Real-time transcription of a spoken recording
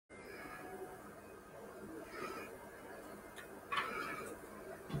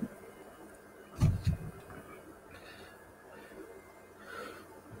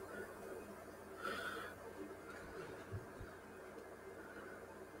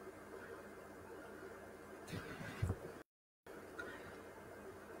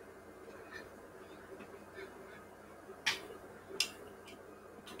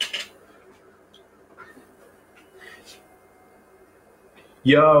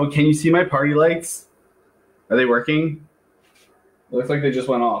Yo, can you see my party lights? Are they working? It looks like they just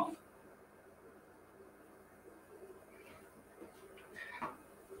went off.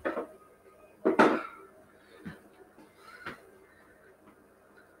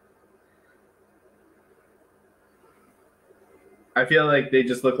 I feel like they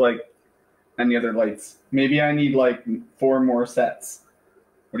just look like any other lights. Maybe I need like 4 more sets.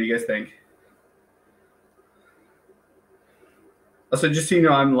 What do you guys think? Also, just so you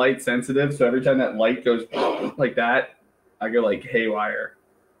know, I'm light sensitive, so every time that light goes like that, I go like haywire.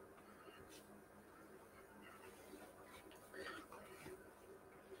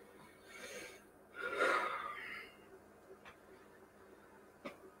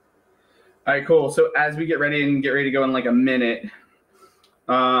 All right, cool. So as we get ready to go in like a minute,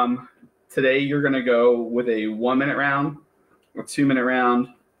 today you're gonna go with a 1 minute round, a 2 minute round,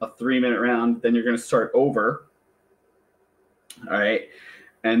 a 3 minute round. Then you're gonna start over. All right,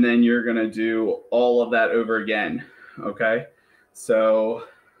 and then you're gonna do all of that over again. Okay, so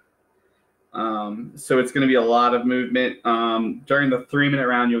it's gonna be a lot of movement. During the 3 minute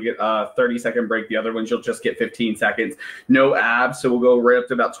round, you'll get a 30-second break. The other ones you'll just get 15 seconds. No abs, so we'll go right up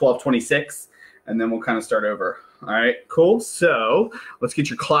to about 12:26, and then we'll kind of start over. All right, cool. So let's get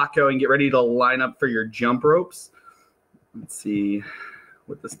your clock going. Get ready to line up for your jump ropes. Let's see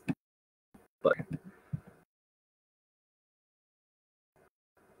what this looks like.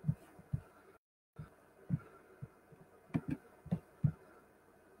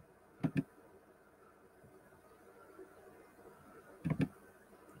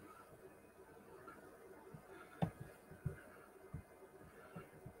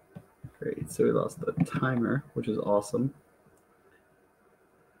 Great, so we lost the timer, which is awesome.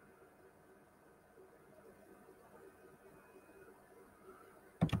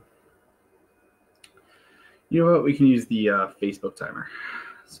 You know what? We can use the Facebook timer.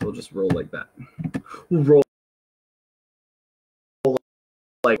 So we'll just roll like that. We'll roll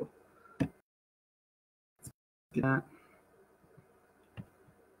like that.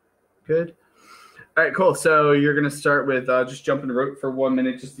 Good. All right, cool. So you're going to start with just jumping rope for 1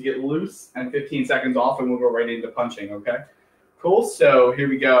 minute just to get loose and 15 seconds off, and we'll go right into punching, okay? Cool. So here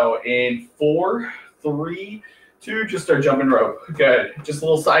we go. In 4, 3, 2, just start jumping rope. Good. Just a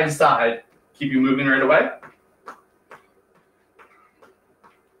little side to side. Keep you moving right away.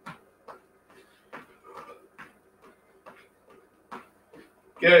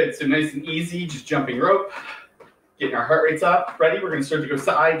 Good. So nice and easy, just jumping rope. Getting our heart rates up. Ready? We're going to start to go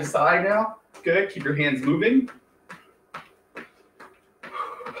side to side now. Good. Keep your hands moving.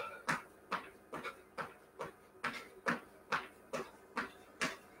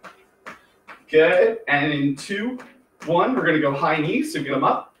 Good. And in 2, 1, we're going to go high knees. So get them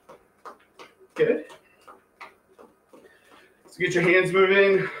up. Good. So get your hands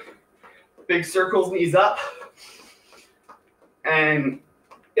moving. Big circles, knees up. And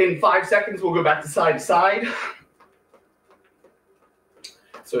in 5 seconds, we'll go back to side.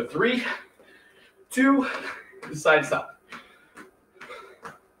 So 3, 2, side to side.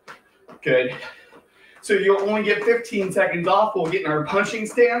 Good. So you'll only get 15 seconds off. We'll get in our punching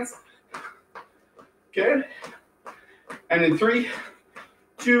stance. Good. And in 3,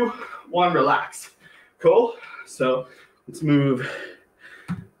 2, 1, relax. Cool. So let's move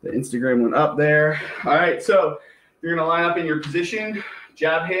the Instagram one up there. All right. So you're going to line up in your position.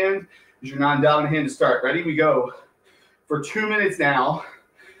 Jab hand is your non-dominant hand to start. Ready? We go for 2 minutes now.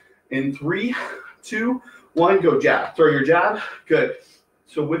 In 3, 2, 1, go jab. Throw your jab. Good.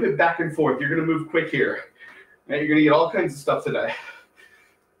 So whip it back and forth. You're going to move quick here. Right? You're going to get all kinds of stuff today.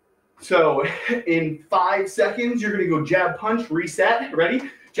 So in 5 seconds, you're going to go jab, punch, reset.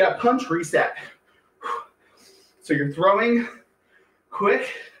 Ready? Jab, punch, reset. So you're throwing quick.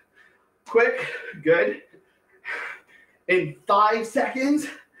 Good. In 5 seconds,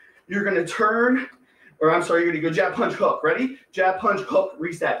 you're going to turn, or I'm sorry, you're going to go jab, punch, hook. Ready? Jab, punch, hook,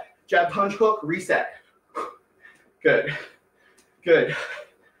 reset. Jab, punch, hook, reset. Good.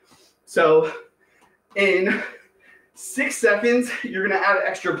 So in 6 seconds, you're going to add an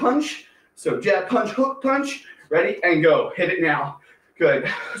extra punch. So jab, punch, hook, punch. Ready? And go. Hit it now.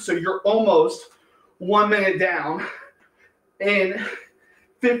 Good. So you're almost 1 minute down. In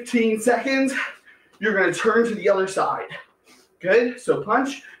 15 seconds, you're going to turn to the other side. Good. So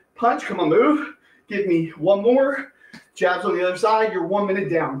punch. Come on, move. Give me one more. Jabs on the other side. You're 1 minute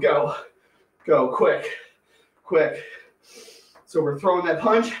down. Go. Quick. So we're throwing that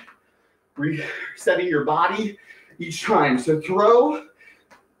punch, resetting your body each time. So throw,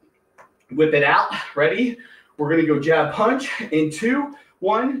 whip it out. Ready? We're going to go jab, punch in 2,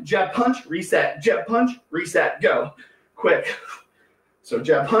 1. Jab, punch, reset. Jab, punch, reset. Go. Quick. So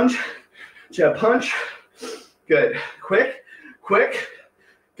jab punch, good. Quick, quick,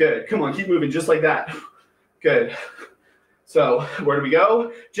 good. Come on, keep moving just like that. Good. So where do we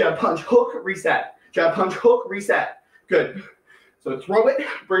go? Jab punch, hook, reset. Jab punch, hook, reset. Good. So throw it,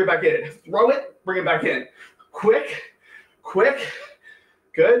 bring it back in. Throw it, bring it back in. Quick, quick,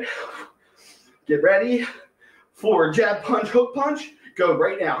 good. Get ready for jab punch, hook punch. Go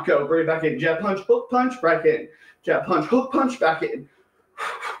right now. Go, bring it back in. Jab punch, hook punch, back in. Jab punch, hook punch, back in.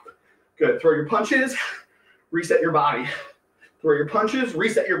 Good. Throw your punches, reset your body. Throw your punches,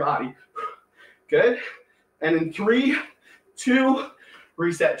 reset your body. Good. And in 3, 2,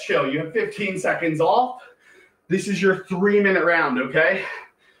 reset, chill. You have 15 seconds off. This is your 3-minute round, okay?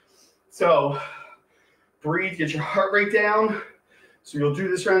 So breathe, get your heart rate down. So you'll do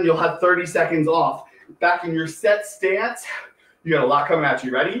this round, you'll have 30 seconds off. Back in your set stance, you got a lot coming at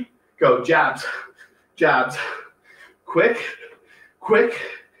you. Ready? Go, jabs, jabs. Quick, quick.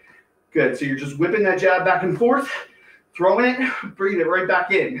 Good, so you're just whipping that jab back and forth, throwing it, bringing it right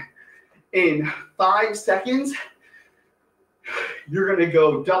back in. In 5 seconds, you're gonna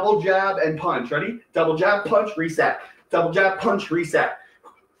go double jab and punch. Ready? Double jab, punch, reset. Double jab, punch, reset.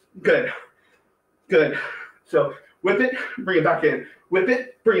 Good, good. So whip it, bring it back in. Whip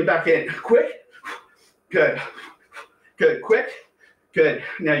it, bring it back in. Quick, good, good, quick, good.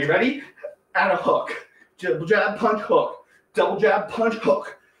 Now you ready? Add a hook. Double jab, punch, hook. Double jab, punch,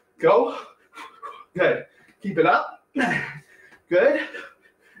 hook. Go. Good. Keep it up. Good.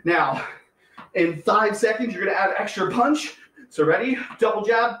 Now, in 5 seconds, you're going to add extra punch. So ready? Double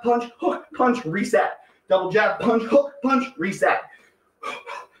jab, punch, hook, punch, reset. Double jab, punch, hook, punch, reset.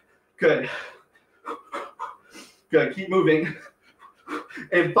 Good. Good. Keep moving.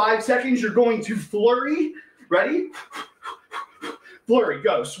 In 5 seconds, you're going to flurry. Ready? Flurry.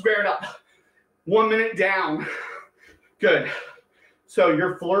 Go. Square it up. 1 minute down. Good. So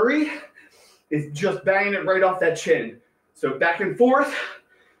your flurry is just banging it right off that chin. So back and forth.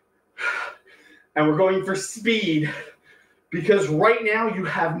 And we're going for speed because right now you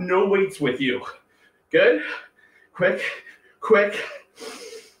have no weights with you. Good. Quick, quick.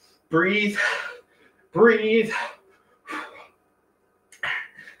 Breathe, breathe.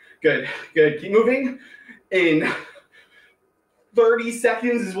 Good, good. Keep moving. In 30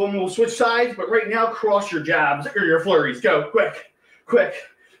 seconds is when we'll switch sides, but right now cross your jabs or your flurries. Go, quick. Quick.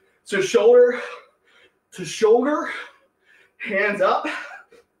 So shoulder to shoulder, hands up,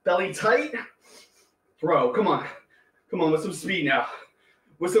 belly tight, throw. Come on. Come on with some speed now.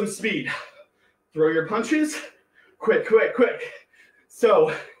 With some speed. Throw your punches. Quick, quick, quick.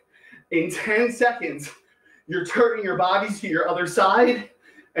 So in 10 seconds, you're turning your body to your other side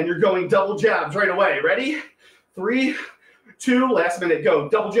and you're going double jabs right away. Ready? 3, 2, last minute, go.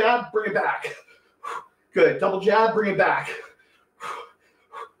 Double jab, bring it back. Good. Double jab, bring it back.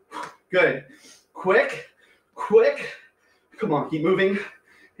 Good. Quick, quick. Come on, keep moving.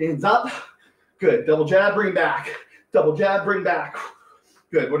 Hands up. Good. Double jab, bring back. Double jab, bring back.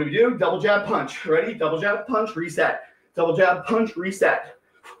 Good. What do we do? Double jab, punch. Ready? Double jab, punch, reset. Double jab, punch, reset.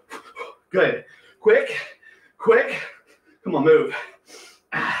 Good. Quick, quick. Come on, move.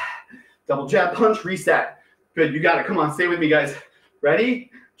 Double jab, punch, reset. Good. You got it. Come on, stay with me, guys. Ready?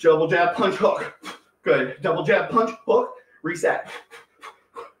 Double jab, punch, hook. Good. Double jab, punch, hook, reset.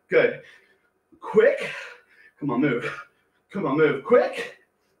 Good. Quick. Come on, move. Come on, move. Quick.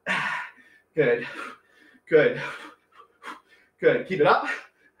 Good. Good. Good. Keep it up.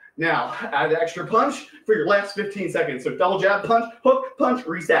 Now, add the extra punch for your last 15 seconds. So double jab, punch, hook, punch,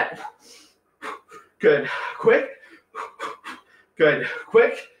 reset. Good. Quick. Good.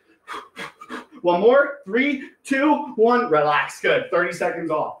 Quick. One more. 3, 2, 1. Relax. Good. 30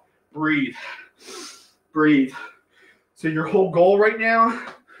 seconds off. Breathe. Breathe. So your whole goal right now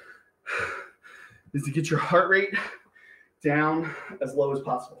is to get your heart rate down as low as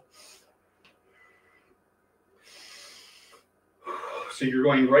possible. So you're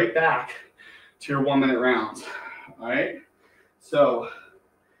going right back to your 1 minute rounds. All right. So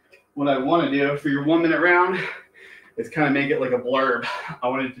what I want to do for your 1 minute round is kind of make it like a blurb. I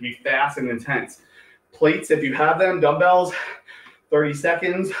want it to be fast and intense. Plates, if you have them, dumbbells, 30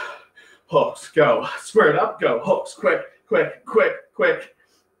 seconds, hooks, go. Square it up, go. Hooks, quick, quick, quick, quick.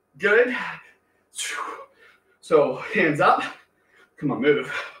 Good. So hands up. Come on, move.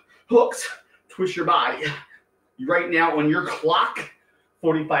 Hooks, twist your body. Right now on your clock,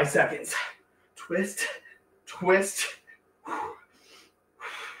 45 seconds. Twist, twist.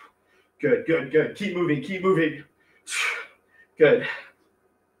 Good, good, good. Keep moving, keep moving. Good.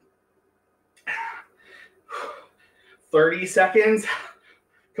 30 seconds.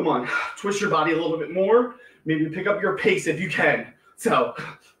 Come on, twist your body a little bit more. Maybe pick up your pace if you can. So,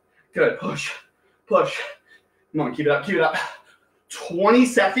 good, push, push. Come on, keep it up, keep it up. 20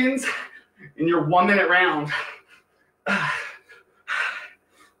 seconds in your 1 minute round. Come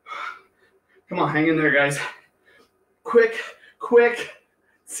on, hang in there, guys. Quick, quick.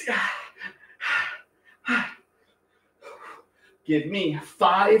 Give me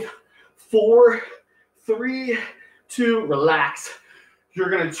 5, 4, 3, 2, relax.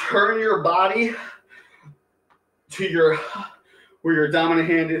 You're gonna turn your body to where your dominant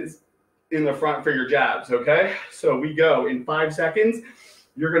hand is in the front for your jabs, okay? So we go in 5 seconds.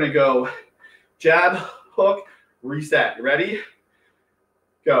 You're gonna go jab, hook, reset. Ready?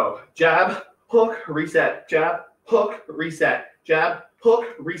 Go. Jab, hook, reset. Jab, hook, reset. Jab,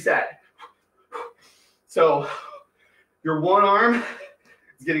 hook, reset. So your one arm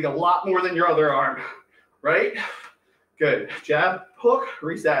is getting a lot more than your other arm, right? Good. Jab, hook,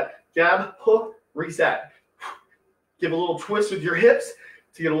 reset. Jab, hook, reset. Give a little twist with your hips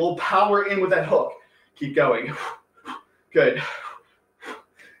to get a little power in with that hook. Keep going. Good.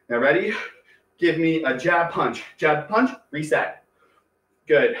 Now ready? Give me a jab punch. Jab punch, reset.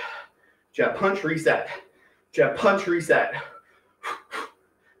 Good. Jab punch, reset. Jab punch, reset.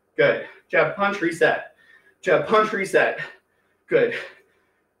 Good. Jab punch, reset. Jab punch, reset. Good.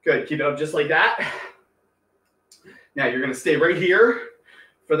 Good. Keep it up just like that. Now you're going to stay right here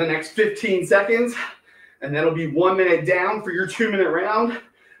for the next 15 seconds. And that'll be 1 minute down for your 2 minute round.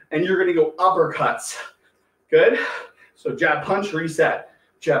 And you're going to go uppercuts. Good. So jab punch, reset.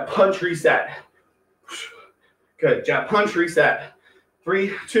 Jab punch, reset. Good. Jab punch, reset.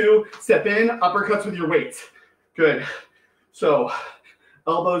 3, 2, step in, uppercuts with your weight. Good. So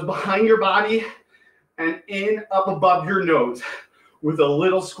elbows behind your body and in up above your nose with a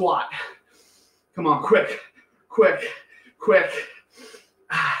little squat. Come on, quick, quick, quick.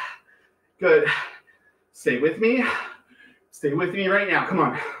 Good. Stay with me. Stay with me right now. Come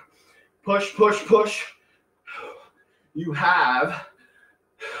on. Push, push, push. You have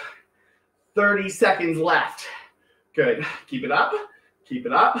 30 seconds left. Good. Keep it up. Keep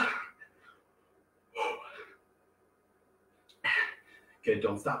it up. Good.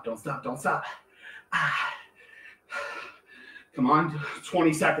 Don't stop. Don't stop. Don't stop. Come on.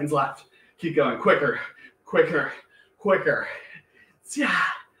 20 seconds left. Keep going. Quicker. Quicker. Quicker.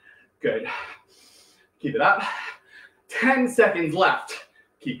 Good. Keep it up. 10 seconds left.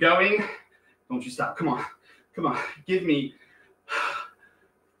 Keep going. Don't you stop. Come on. Come on. Give me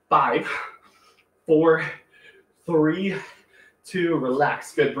 5, 4, 3, 2,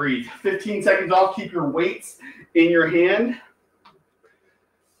 relax. Good. Breathe. 15 seconds off. Keep your weights in your hand.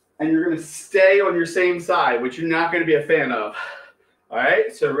 And you're going to stay on your same side, which you're not going to be a fan of. All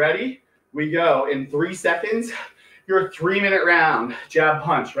right. So ready? We go in 3 seconds. Your 3 minute round. Jab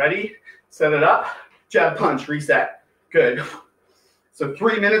punch. Ready? Set it up. Jab punch. Reset. Good. So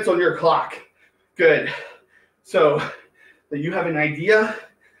 3 minutes on your clock. Good. So that you have an idea,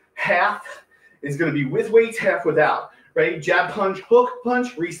 half is going to be with weights, half without. Ready? Jab punch, hook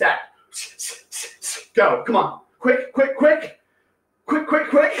punch, reset. Go. Come on. Quick, quick, quick. Quick, quick,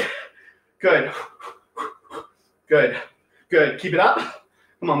 quick. Good. Good. Good. Keep it up.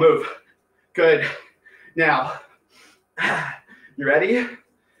 Come on, move. Good. Now, you ready?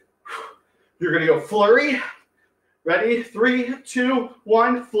 You're going to go flurry. Ready? 3, 2,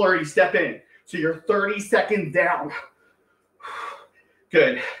 1, flurry. Step in. So you're 30 seconds down.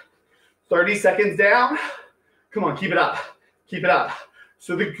 Good. 30 seconds down. Come on, keep it up. Keep it up.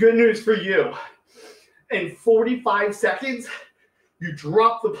 So the good news for you, in 45 seconds, you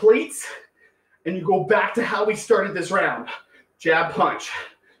drop the plates and you go back to how we started this round. Jab punch.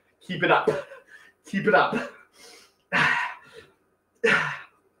 Keep it up. Keep it up.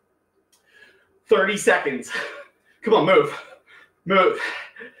 30 seconds. Come on, move. Move.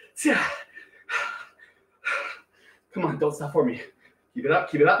 Come on, don't stop for me. Keep it up,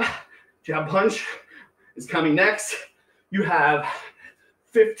 keep it up. Jab punch is coming next. You have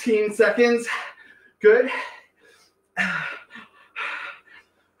 15 seconds. Good.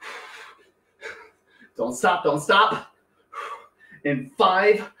 Don't stop, don't stop. In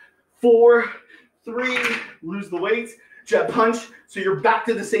 5, 4, 3, lose the weights. Jab punch, so you're back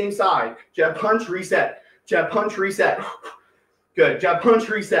to the same side. Jab punch, reset. Jab punch, reset. Good. Jab punch,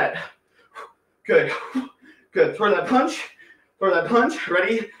 reset. Good. Good. Throw that punch. Throw that punch.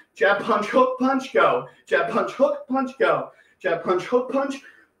 Ready? Jab punch, hook punch, go. Jab punch, hook punch, go. Jab punch, hook punch.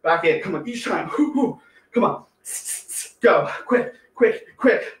 Back in. Come on. Each time. Come on. Go. Quick, quick,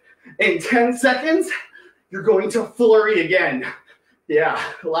 quick. In 10 seconds, you're going to flurry again. Yeah.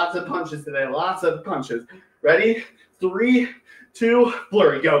 Lots of punches today. Lots of punches. Ready? 3, 2,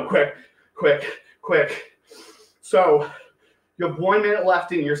 flurry. Go. Quick, quick, quick. So You have 1 minute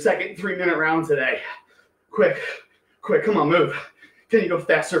left in your second 3-minute round today. Quick, quick, come on, move. Can you go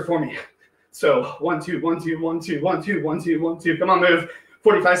faster for me? So 1, 2, 1, 2, 1, 2, 1, 2, 1, 2, 1, 2. Come on, move.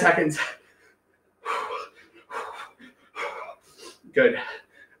 45 seconds. Good.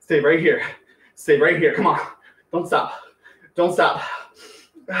 Stay right here. Stay right here. Come on. Don't stop. Don't stop.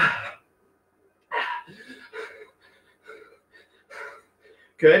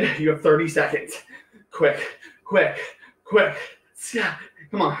 Good. You have 30 seconds. Quick, quick, quick.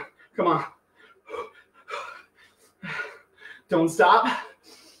 Come on. Come on. Don't stop.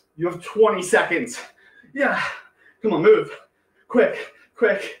 You have 20 seconds. Yeah. Come on, move. Quick,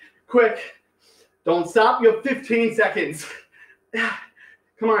 quick, quick. Don't stop. You have 15 seconds. Yeah.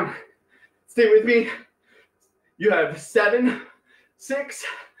 Come on. Stay with me. You have 7, 6,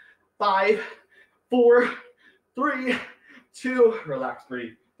 5, 4, 3, 2. Relax,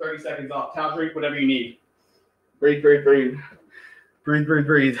 breathe. 30 seconds off. Towel, drink, whatever you need. Breathe, breathe, breathe. Breathe, breathe,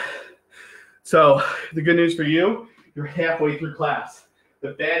 breathe. So the good news for you, you're halfway through class. The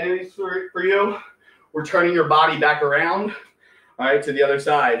bad news for you, we're turning your body back around, all right, to the other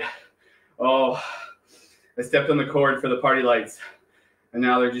side. Oh, I stepped on the cord for the party lights, and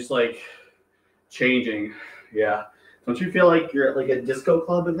now they're just like changing. Yeah. Don't you feel like you're at like a disco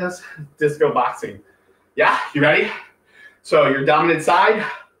club in this? Disco boxing. Yeah, you ready? So your dominant side.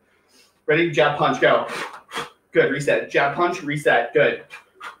 Ready? Jab, punch, go. Good, reset. Jab, punch, reset. Good.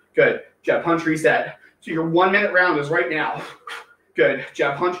 Good. Jab, punch, reset. So your 1 minute round is right now. Good.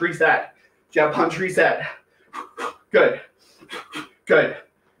 Jab, punch, reset. Jab, punch, reset. Good. Good.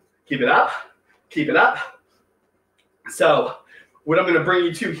 Keep it up. Keep it up. So what I'm going to bring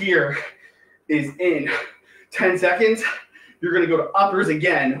you to here is in 10 seconds, you're going to go to uppers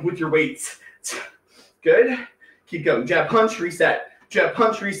again with your weights. Good. Keep going. Jab, punch, reset. Jab,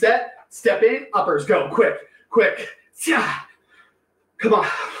 punch, reset. Step in, uppers, go. Quick, quick. Come on.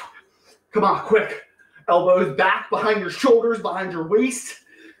 Come on, quick. Elbows back behind your shoulders, behind your waist.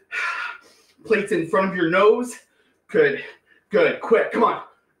 Plates in front of your nose. Good, good, quick. Come on.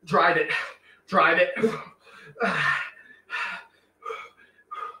 Drive it. Drive it.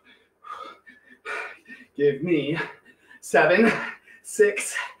 Give me 7,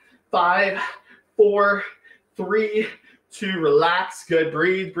 6, 5, 4, 3, 2. Relax. Good.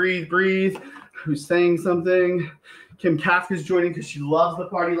 Breathe, breathe, breathe. Who's saying something? Kim Kafka's joining because she loves the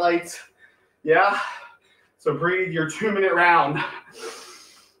party lights. Yeah. So breathe your 2-minute round.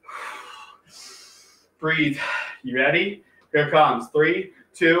 Breathe. You ready? Here it comes. 3,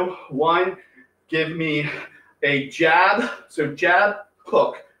 2, 1. Give me a jab. So jab,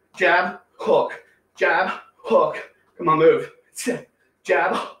 hook, jab, hook, jab, hook. Come on, move.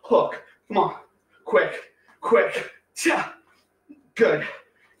 Jab, hook. Come on. Quick, quick. Good.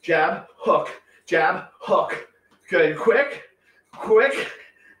 Jab, hook, jab, hook. Good. Quick, quick.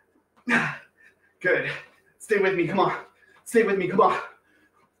 Good. Stay with me. Come on. Stay with me. Come on.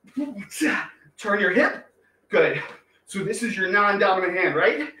 Turn your hip. Good. So this is your non-dominant hand,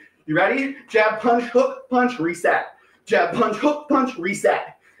 right? You ready? Jab, punch, hook, punch, reset. Jab, punch, hook, punch,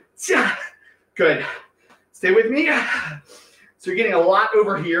 reset. Good. Stay with me. So you're getting a lot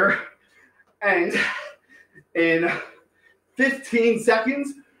over here. And in 15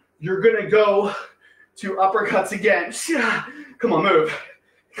 seconds, you're going to go to uppercuts again. Come on, move.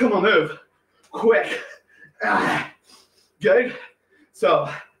 Come on, move. Quick. Good. So,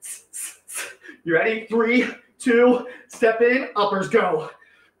 you ready? 3, 2, step in, uppers, go.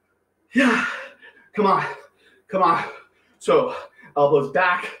 Yeah. Come on. Come on. So, elbows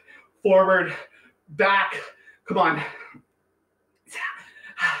back, forward, back. Come on.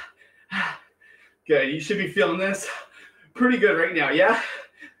 Good. You should be feeling this pretty good right now, yeah?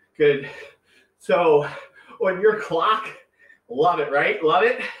 Good. So, on your clock, love it, right? Love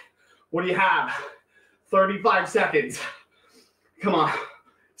it? What do you have? 35 seconds. Come on.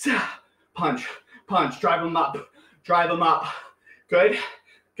 Punch, punch, drive them up. Drive them up. Good,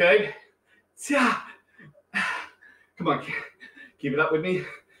 good. Come on, keep it up with me.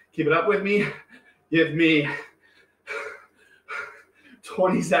 Keep it up with me. Give me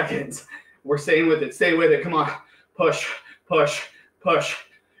 20 seconds. We're staying with it. Stay with it. Come on. Push, push, push.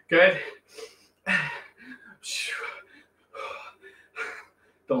 Good.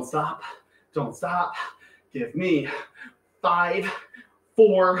 Don't stop. Don't stop. Give me 5,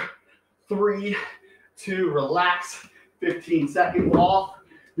 4, 3, 2. Relax. 15 seconds off.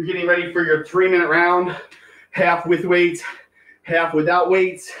 You're getting ready for your 3-minute round. Half with weights, half without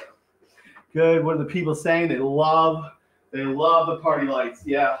weights. Good. What are the people saying? They love the party lights.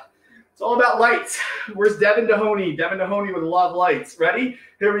 Yeah. It's all about lights. Where's Devin Dehoney? Devin Dehoney would love lights. Ready?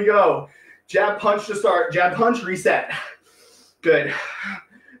 Here we go. Jab, punch to start. Jab, punch, reset. Good.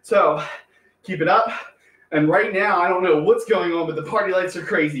 So keep it up. And right now, I don't know what's going on, but the party lights are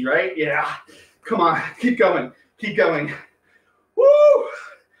crazy, right? Yeah. Come on. Keep going. Keep going. Woo!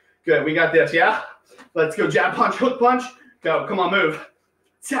 Good. We got this, yeah? Let's go. Jab, punch, hook, punch. Go. Come on, move.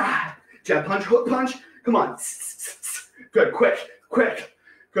 Jab, punch, hook, punch. Come on. Good. Quick. Quick.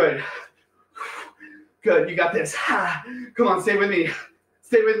 Good. Good. You got this. Come on. Stay with me.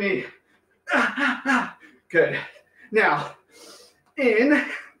 Stay with me. Good. Now, in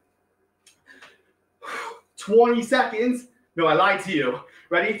 20 seconds. No, I lied to you.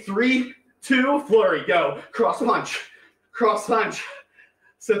 Ready? 3, 2, flurry. Go. Cross punch. Cross punch.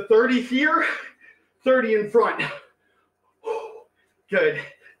 So 30 here, 30 in front. Good.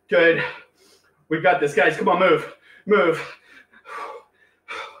 Good. We've got this, guys. Come on, move. Move.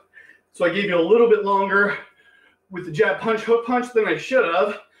 So I gave you a little bit longer with the jab, punch, hook, punch than I should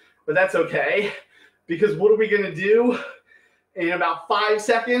have, but that's okay. Because what are we going to do? In about 5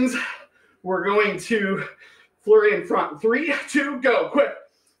 seconds, we're going to flurry in front. 3, 2, go. Quick.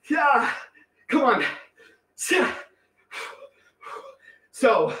 Yeah. Come on.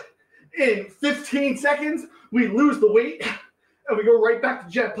 So in 15 seconds, we lose the weight and we go right back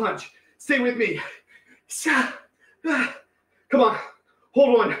to jab punch. Stay with me. Come on.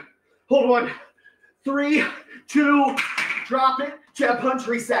 Hold on. Hold on. 3, 2, drop it. Jab punch,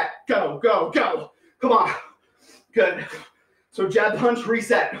 reset. Go, go, go. Come on. Good. So jab punch,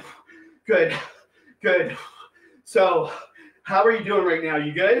 reset. Good. Good. So how are you doing right now?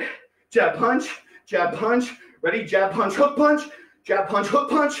 You good? Jab punch. Jab punch. Ready? Jab punch, hook punch. Jab punch, hook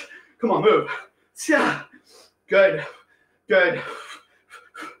punch. Come on, move. Good. Good.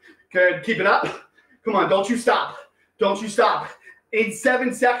 Good. Keep it up. Come on, don't you stop. Don't you stop. In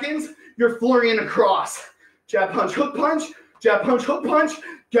 7 seconds, you're flurrying across. Jab punch, hook punch. Jab punch, hook punch.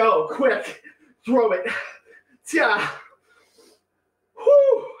 Go. Quick. Throw it. Yeah.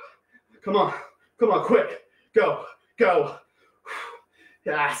 Woo. Come on. Come on, quick. Go. Go.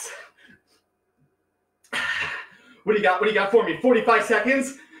 Yes. What do you got? What do you got for me? 45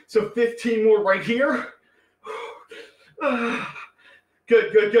 seconds. So 15 more right here.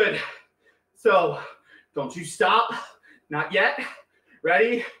 Good, good, good. So don't you stop. Not yet.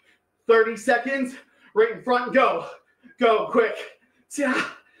 Ready? 30 seconds. Right in front. Go. Go, quick.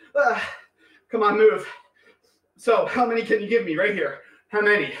 Come on, move. So how many can you give me right here? How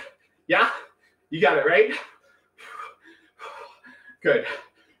many? Yeah? You got it, right? Good.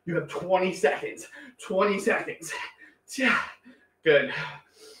 You have 20 seconds. 20 seconds. Good.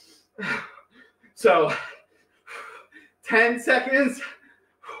 So 10 seconds.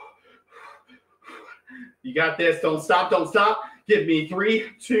 You got this. Don't stop. Don't stop. Give me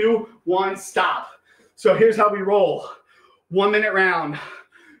 3, 2, 1, stop. So here's how we roll. 1 minute round,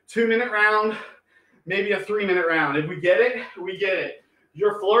 2 minute round, maybe a 3 minute round. If we get it, we get it.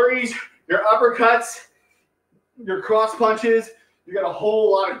 Your flurries, your uppercuts, your cross punches, you got a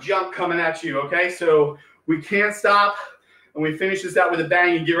whole lot of jump coming at you, okay? So we can't stop, and we finish this out with a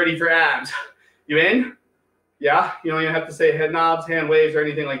bang and get ready for abs. You in? Yeah? You don't even have to say head knobs, hand waves, or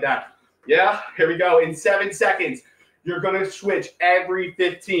anything like that. Yeah? Here we go. In 7 seconds, you're going to switch every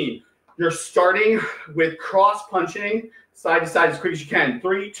 15. You're starting with cross punching side to side as quick as you can.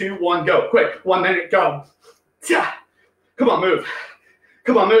 3, 2, 1, go. Quick. 1 minute, go. Come on, move.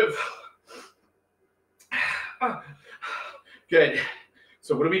 Come on, move. Good.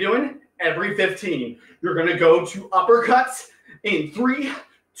 So what are we doing? Every 15. You're going to go to uppercuts in 3,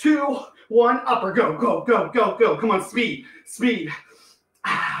 2, 1, upper. Go, go, go, go, go. Come on, speed, speed.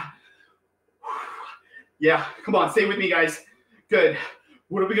 Yeah, come on, stay with me, guys. Good.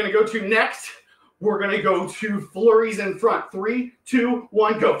 What are we going to go to next? We're going to go to flurries in front. 3, 2,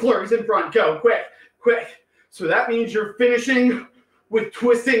 1, go. Flurries in front. Go, quick, quick. So that means you're finishing with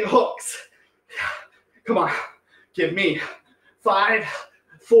twisting hooks. Come on, give me 5,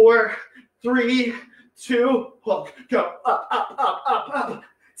 4, 3, 2, hook. Go, up, up, up, up, up.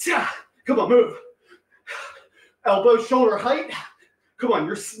 Come on, move. Elbow, shoulder height. Come on,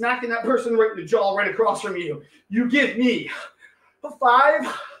 you're smacking that person right in the jaw right across from you. You give me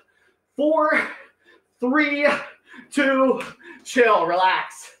 5, 4, 3, 2, chill,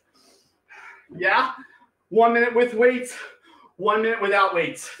 relax. Yeah? 1 minute with weights, 1 minute without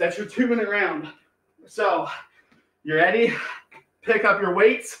weights. That's your 2 minute round. So, you ready? Pick up your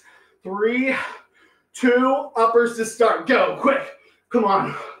weights. 3, 2, uppers to start. Go, quick. Come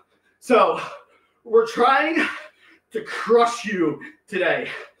on. So, we're trying to crush you today.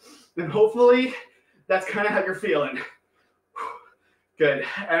 And hopefully, that's kind of how you're feeling. Good.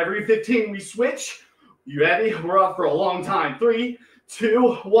 Every 15 we switch. You ready? We're off for a long time. 3,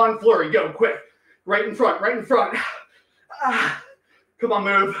 2, 1, flurry. Go, quick. Right in front, right in front. Come on,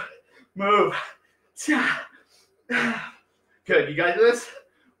 move. Move. Good. You guys do this?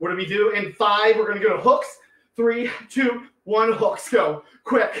 What do we do? In 5, we're going to go to hooks. 3, 2, 1, hooks. Go.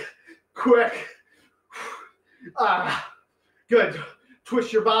 Quick. Quick. Good.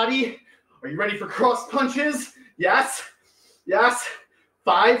 Twist your body. Are you ready for cross punches? Yes. Yes.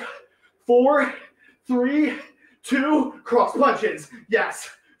 5, 4, 3, 2, cross punches. Yes.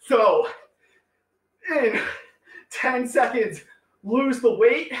 So, in 10 seconds, lose the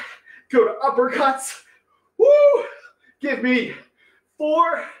weight. Go to uppercuts. Woo! Give me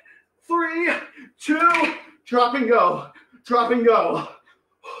 4, 3, 2, drop and go. Drop and go.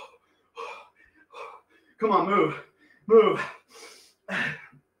 Come on, move. Move.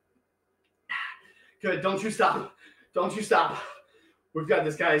 Good. Don't you stop. Don't you stop. We've got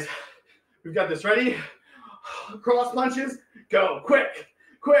this, guys. We've got this. Ready? Cross punches. Go. Quick.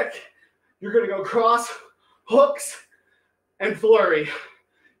 Quick. You're going to go cross, hooks, and flurry.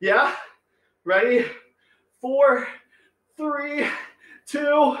 Yeah? Ready? 4, 3,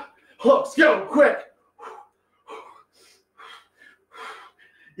 2, hooks. Go. Quick.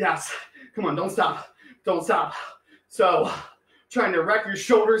 Yes. Come on. Don't stop. Don't stop. So, trying to wreck your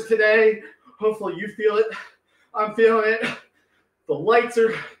shoulders today. Hopefully you feel it. I'm feeling it. The lights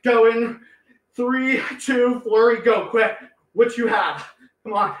are going. 3, 2, flurry, go. Quick. What you have.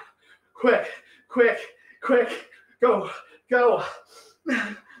 Come on. Quick. Quick. Quick. Go. Go.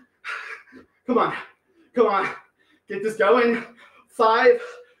 Come on. Come on. Get this going. 5,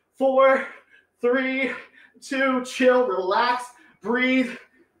 4, 3, 2, chill, relax, breathe.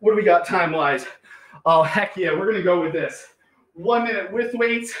 What do we got time-wise? Oh, heck yeah. We're going to go with this. 1 minute with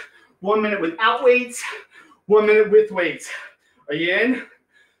weights, 1 minute without weights, 1 minute with weights. Are you in?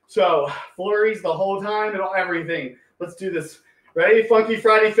 So, flurries the whole time and everything. Let's do this. Ready? Funky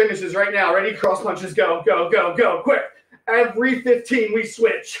Friday finishes right now. Ready? Cross punches. Go, go, go, go. Quick. Every 15, we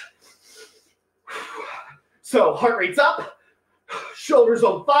switch. So, heart rate's up. Shoulders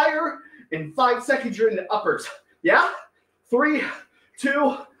on fire. In 5 seconds, you're in the uppers. Yeah? 3,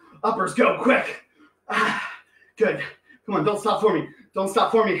 2, uppers. Go. Quick. Good. Come on. Don't stop for me. Don't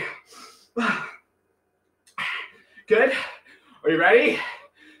stop for me. Good. Are you ready?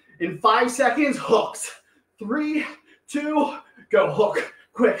 In 5 seconds, hooks. 3, 2, go. Hook.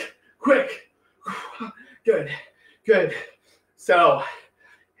 Quick. Quick. Good. Good. So,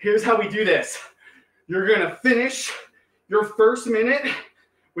 here's how we do this. You're going to finish your first minute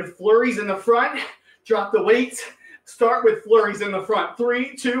with flurries in the front. Drop the weights. Start with flurries in the front.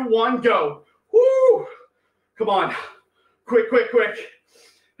 3, 2, 1, go. Woo! Come on. Quick, quick, quick.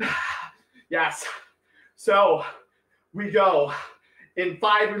 Yes. So, we go. In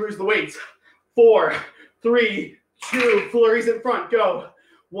 5, we lose the weights. 4, 3, 2, flurries in front. Go.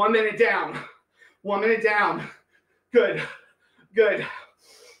 1 minute down. 1 minute down. Good. Good.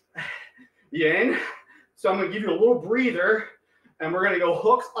 You in? So I'm going to give you a little breather, and we're going to go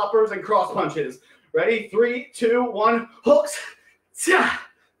hooks, uppers, and cross punches. Ready? 3, 2, 1. Hooks.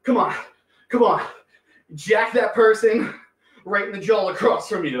 Come on. Come on. Jack that person right in the jaw across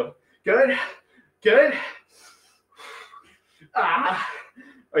from you. Good. Good.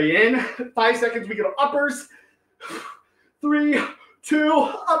 Are you in? 5 seconds, we go uppers. 3, 2,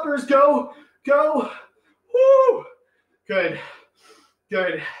 uppers, go. Go. Woo. Good.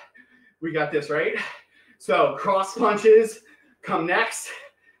 Good. We got this, right? So cross punches come next.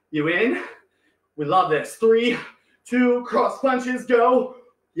 You in? We love this. 3, 2, cross punches, go.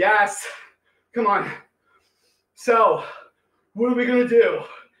 Yes. Come on. So what are we going to do?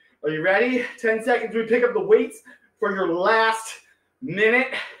 Are you ready? 10 seconds. We pick up the weights for your last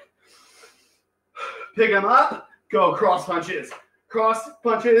minute. Pick them up. Go cross punches. Cross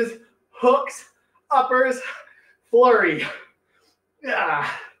punches. Hooks. Uppers. Flurry. Yeah.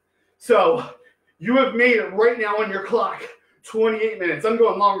 So you have made it right now on your clock. 28 minutes. I'm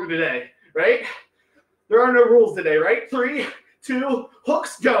going longer today, right? There are no rules today, right? 3, 2,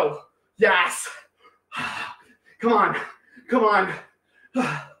 hooks, go. Yes. Come on. Come on.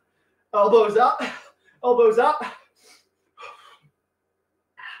 Elbows up. Elbows up.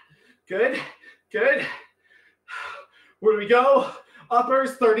 Good. Good. Where do we go?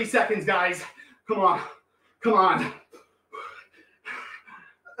 Uppers, 30 seconds, guys. Come on. Come on.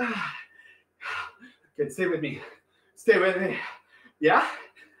 Good. Stay with me. Stay with me. Yeah?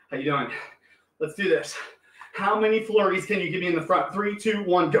 How you doing? Let's do this. How many flurries can you give me in the front? 3, 2,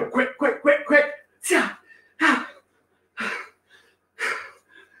 1, go. Quick, quick, quick, quick.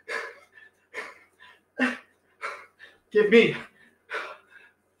 Give me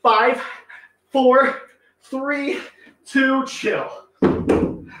 5, 4, 3, 2, chill.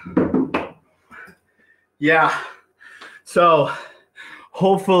 Yeah. So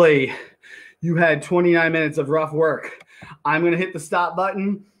hopefully you had 29 minutes of rough work. I'm going to hit the stop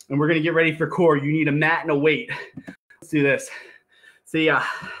button and we're going to get ready for core. You need a mat and a weight. Let's do this. See ya.